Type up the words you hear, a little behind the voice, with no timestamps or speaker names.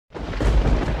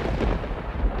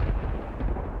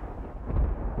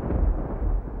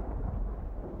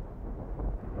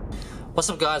What's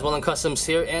up guys, Well Customs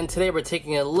here, and today we're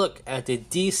taking a look at the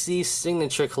DC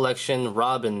Signature Collection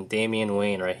Robin Damian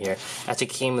Wayne right here. Actually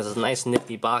came as a nice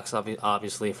nifty box,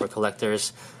 obviously for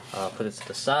collectors. Put it to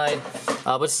the side.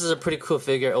 But this is a pretty cool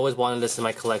figure. Always wanted this in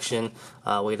my collection.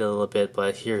 Waited a little bit,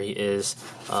 but here he is.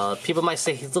 People might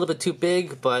say he's a little bit too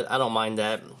big, but I don't mind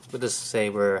that. We'll just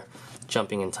say we're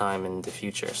jumping in time in the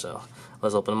future, so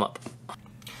let's open him up.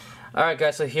 Alright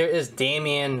guys, so here is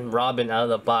Damian Robin out of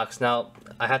the box. Now,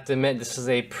 I have to admit, this is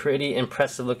a pretty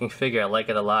impressive looking figure. I like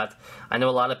it a lot. I know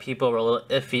a lot of people were a little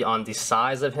iffy on the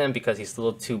size of him because he's a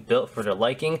little too built for their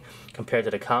liking compared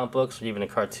to the comic books or even a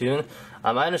cartoon. I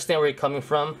understand where you're coming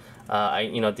from.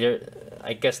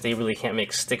 I guess they really can't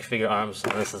make stick figure arms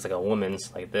unless it's like a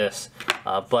woman's like this.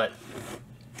 But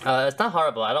it's not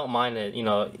horrible. I don't mind it. You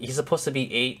know, he's supposed to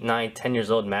be 8, 9, 10 years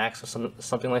old max or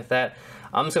something like that.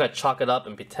 I'm just gonna chalk it up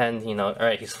and pretend, you know,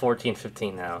 alright, he's 14,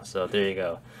 15 now, so there you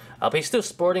go. But he's still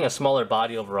sporting a smaller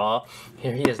body overall.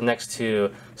 Here he is next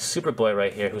to Superboy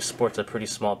right here, who sports a pretty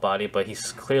small body, but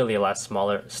he's clearly a lot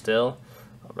smaller still.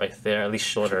 Right there, at least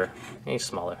shorter. He's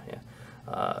smaller,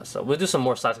 yeah. So we'll do some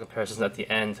more size comparisons at the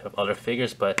end of other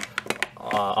figures, but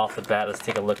off the bat, let's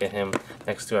take a look at him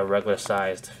next to a regular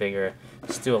sized figure.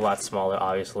 Still a lot smaller,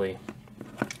 obviously.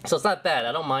 So it's not bad.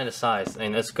 I don't mind the size,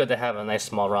 and it's good to have a nice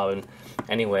small Robin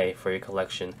anyway for your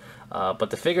collection. But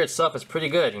the figure itself is pretty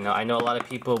good. You know, I know a lot of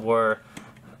people were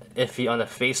iffy on the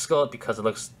face sculpt because it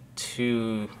looks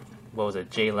too, what was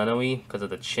it, Jay Leno-y because of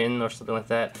the chin or something like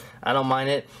that. I don't mind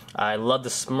it. I love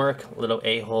the smirk, little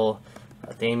a-hole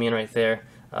Damian right there.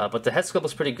 But the head sculpt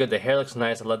looks pretty good. The hair looks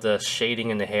nice. I love the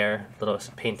shading in the hair. Little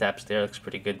paint apps there looks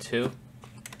pretty good too.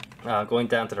 Going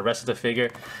down to the rest of the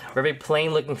figure, very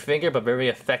plain looking figure but very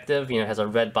effective. You know, has a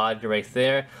red body right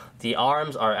there. The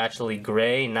arms are actually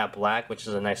gray, not black, which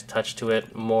is a nice touch to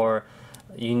it, more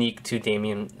unique to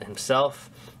Damian himself.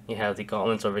 You have the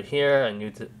gauntlets over here, a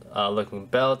new looking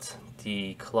belt.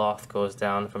 The cloth goes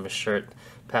down from his shirt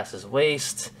past his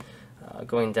waist.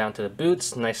 Going down to the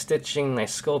boots, nice stitching,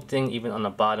 nice sculpting, even on the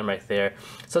bottom right there.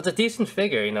 So it's a decent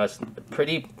figure. You know, it's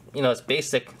pretty, you know, it's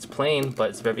basic, it's plain, but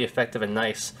it's very effective and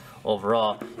nice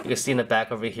overall. You can see in the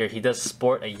back over here, he does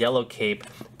sport a yellow cape,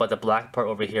 but the black part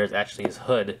over here is actually his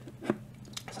hood.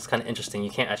 So it's kind of interesting.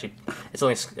 You can't actually,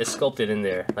 it's sculpted in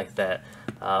there like that,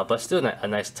 but still a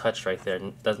nice touch right there.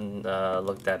 It doesn't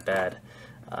look that bad.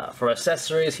 For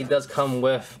accessories, he does come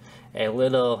with a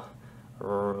little,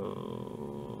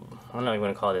 I don't know what you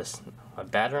want to call this, a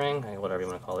battering, whatever you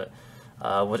want to call it,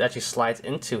 which actually slides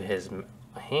into his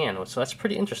hand, so that's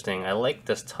pretty interesting. I like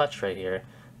this touch right here.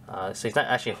 So he's not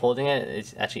actually holding it,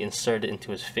 it's actually inserted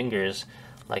into his fingers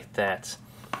like that. So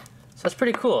that's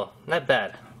pretty cool, not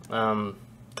bad. I'm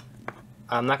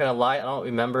not gonna lie, I don't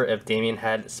remember if Damian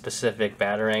had specific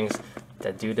batterings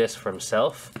that do this for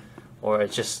himself, or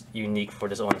it's just unique for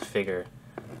this own figure.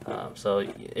 So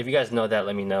if you guys know that,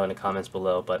 let me know in the comments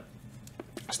below, but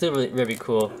still really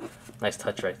cool, nice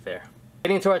touch right there.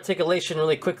 Getting into articulation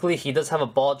really quickly, he does have a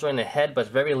ball joint in the head, but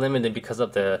it's very limited because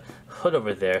of the hood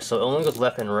over there, so it only goes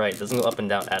left and right, it doesn't go up and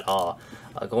down at all.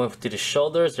 Going to the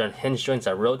shoulders, there are hinge joints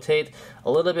that rotate,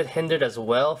 a little bit hindered as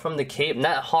well from the cape,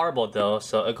 not horrible though,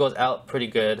 so it goes out pretty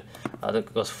good.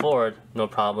 It goes forward, no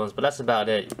problems, but that's about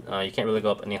it. You can't really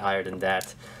go up any higher than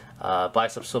that.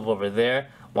 Bicep swivel over there,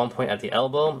 one point at the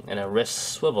elbow, and a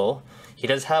wrist swivel. He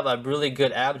does have a really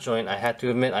good ab joint. I have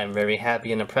to admit, I'm very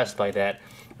happy and impressed by that.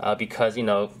 Because, you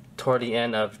know, toward the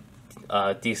end of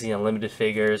DC Unlimited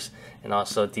figures and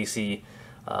also DC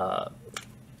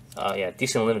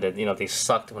Unlimited, you know, they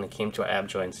sucked when it came to our ab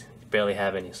joints. Barely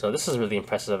have any. So this is really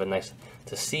impressive and nice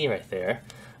to see right there.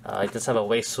 It does have a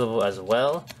waist swivel as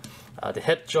well. The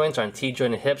hip joints are on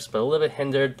T-jointed hips, but a little bit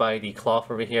hindered by the cloth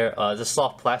over here. It's a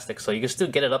soft plastic, so you can still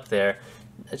get it up there.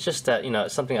 It's just that, you know,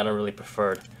 it's something I don't really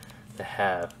prefer to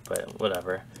have, but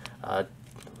whatever.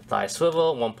 Thigh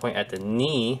swivel, one point at the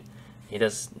knee. He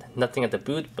does nothing at the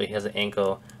boot, but he has an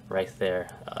ankle right there,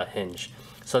 hinge.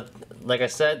 So, like I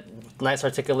said, nice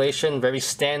articulation, very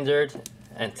standard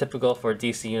and typical for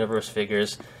DC Universe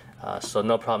figures. So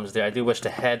no problems there. I do wish the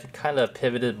head kind of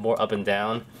pivoted more up and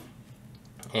down.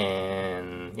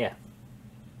 And yeah.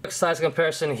 Quick size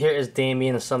comparison, here is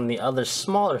Damian and some of the other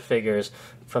smaller figures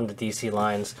from the DC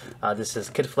lines. This is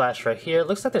Kid Flash right here.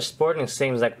 Looks like they're sporting the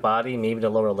same exact body, maybe the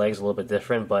lower legs a little bit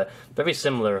different, but very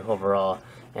similar overall.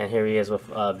 And here he is with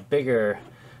a bigger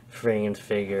framed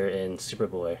figure in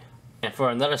Superboy. And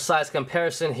for another size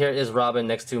comparison, here is Robin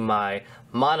next to my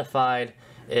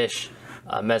modified-ish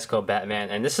Mezco Batman,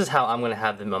 and this is how I'm going to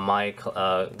have them on my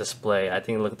display. I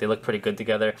think they look pretty good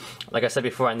together. Like I said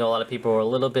before, I know a lot of people were a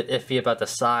little bit iffy about the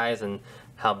size and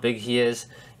how big he is.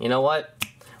 You know what?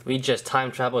 we just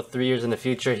time traveled 3 years in the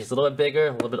future. He's a little bit bigger,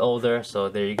 a little bit older, so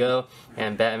there you go.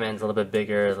 And Batman's a little bit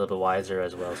bigger, a little bit wiser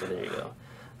as well, so there you go.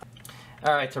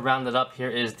 Alright, to round it up,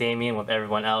 here is Damian with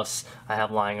everyone else I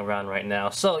have lying around right now.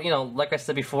 So, you know, like I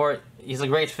said before, he's a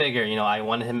great figure. You know, I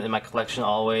wanted him in my collection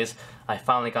always. I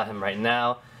finally got him right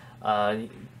now.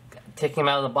 Taking him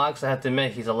out of the box, I have to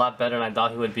admit, he's a lot better than I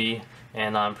thought he would be.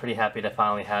 And I'm pretty happy to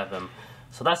finally have him.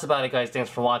 So that's about it, guys. Thanks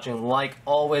for watching. Like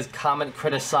always, comment,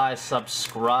 criticize,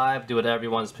 subscribe, do whatever you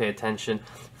want to pay attention.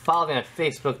 Follow me on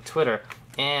Facebook, Twitter,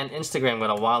 and Instagram with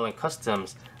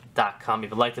wildlandcustoms.com. If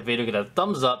you liked the video, give it a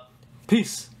thumbs up.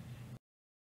 Peace.